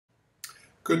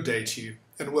Good day to you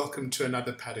and welcome to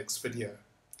another Paddocks video.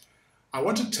 I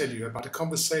want to tell you about a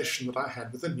conversation that I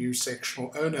had with a new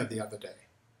sectional owner the other day.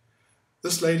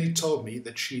 This lady told me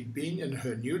that she'd been in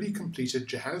her newly completed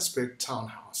Johannesburg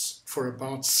townhouse for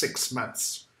about 6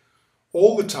 months.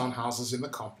 All the townhouses in the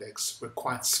complex were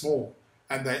quite small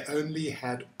and they only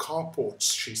had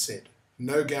carports, she said,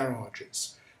 no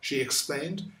garages. She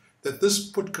explained that this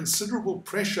put considerable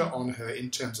pressure on her in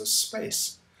terms of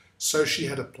space. So she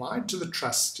had applied to the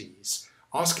trustees,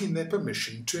 asking their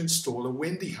permission to install a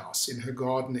Wendy House in her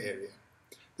garden area.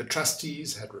 The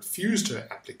trustees had refused her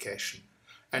application,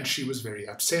 and she was very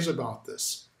upset about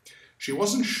this. She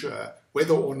wasn't sure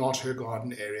whether or not her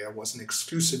garden area was an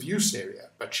exclusive use area,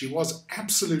 but she was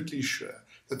absolutely sure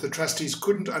that the trustees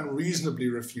couldn't unreasonably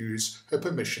refuse her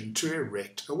permission to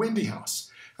erect a Wendy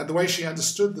House. And the way she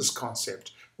understood this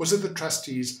concept was that the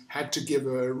trustees had to give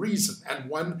her a reason, and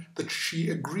one that she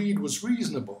agreed was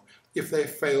reasonable, if they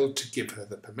failed to give her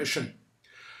the permission.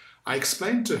 I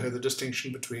explained to her the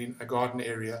distinction between a garden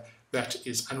area that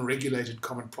is unregulated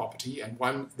common property and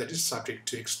one that is subject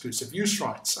to exclusive use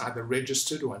rights, either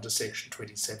registered or under Section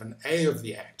 27A of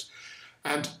the Act.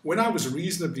 And when I was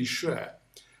reasonably sure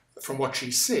from what she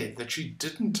said that she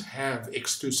didn't have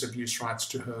exclusive use rights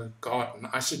to her garden,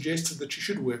 I suggested that she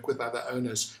should work with other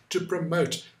owners to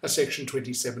promote a Section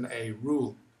 27A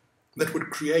rule that would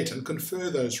create and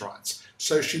confer those rights,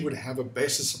 so she would have a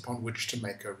basis upon which to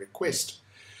make her request.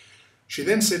 She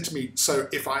then said to me, so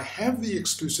if I have the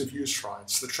exclusive use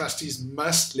rights, the trustees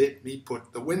must let me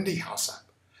put the Wendy House up.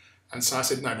 And so I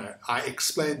said, no. I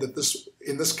explained that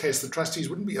in this case, the trustees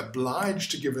wouldn't be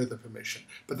obliged to give her the permission,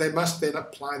 but they must then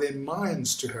apply their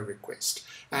minds to her request.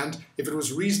 And if it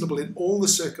was reasonable in all the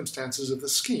circumstances of the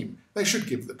scheme, they should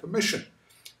give the permission.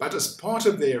 But as part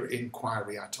of their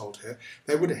inquiry, I told her,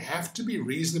 they would have to be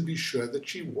reasonably sure that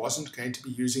she wasn't going to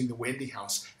be using the Wendy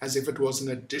House as if it was an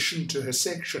addition to her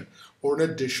section or an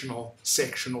additional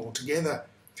section altogether.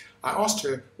 I asked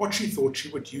her what she thought she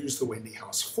would use the Wendy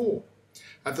House for.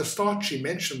 At the start, she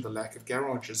mentioned the lack of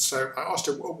garages, so I asked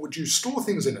her, well, would you store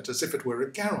things in it as if it were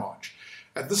a garage?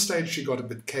 At this stage, she got a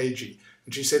bit cagey,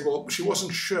 and she said, well, she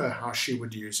wasn't sure how she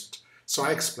would use it. So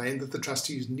I explained that the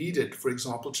trustees needed, for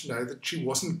example, to know that she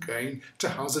wasn't going to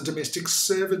house a domestic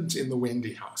servant in the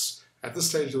Wendy House. At this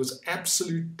stage, there was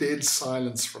absolute dead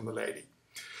silence from the lady.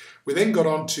 We then got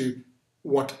on to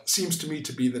what seems to me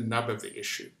to be the nub of the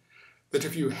issue, that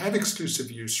if you have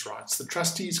exclusive use rights, the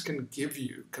trustees can give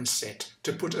you consent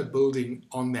to put a building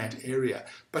on that area,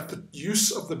 but the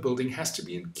use of the building has to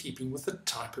be in keeping with the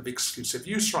type of exclusive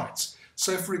use rights.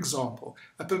 So, for example,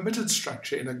 a permitted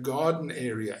structure in a garden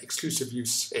area, exclusive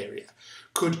use area,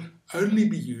 could only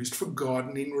be used for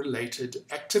gardening-related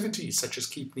activities, such as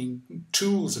keeping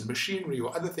tools and machinery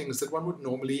or other things that one would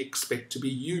normally expect to be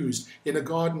used in a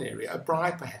garden area, a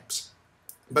braai perhaps,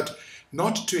 but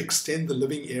not to extend the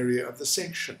living area of the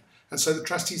section. And so the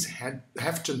trustees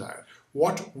have to know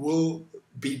what will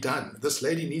be done. This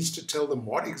lady needs to tell them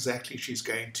what exactly she's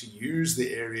going to use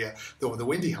the area or the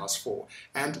Wendy House for,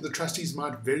 and the trustees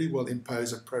might very well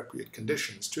impose appropriate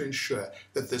conditions to ensure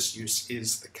that this use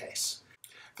is the case.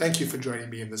 Thank you for joining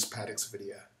me in this Paddocks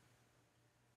video.